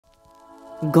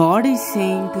God is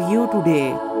saying to you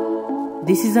today,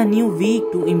 this is a new week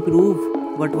to improve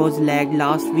what was lagged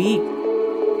last week.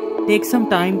 Take some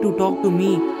time to talk to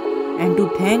me and to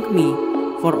thank me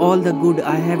for all the good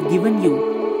I have given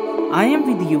you. I am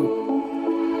with you.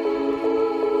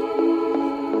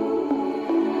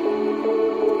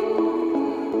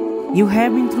 You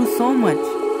have been through so much.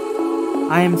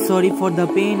 I am sorry for the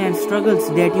pain and struggles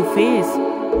that you face,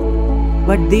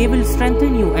 but they will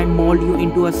strengthen you and mold you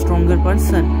into a stronger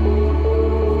person.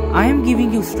 I am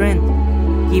giving you strength.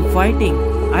 Keep fighting.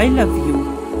 I love you.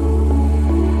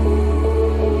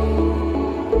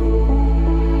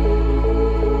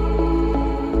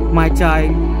 My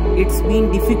child, it's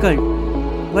been difficult,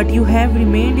 but you have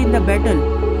remained in the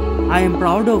battle. I am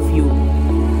proud of you.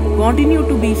 Continue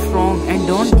to be strong and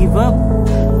don't give up.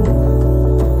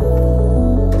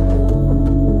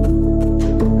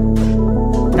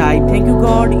 Type thank you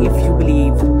God if you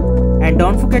believe. And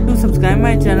don't forget to subscribe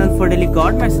my channel for daily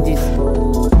God messages.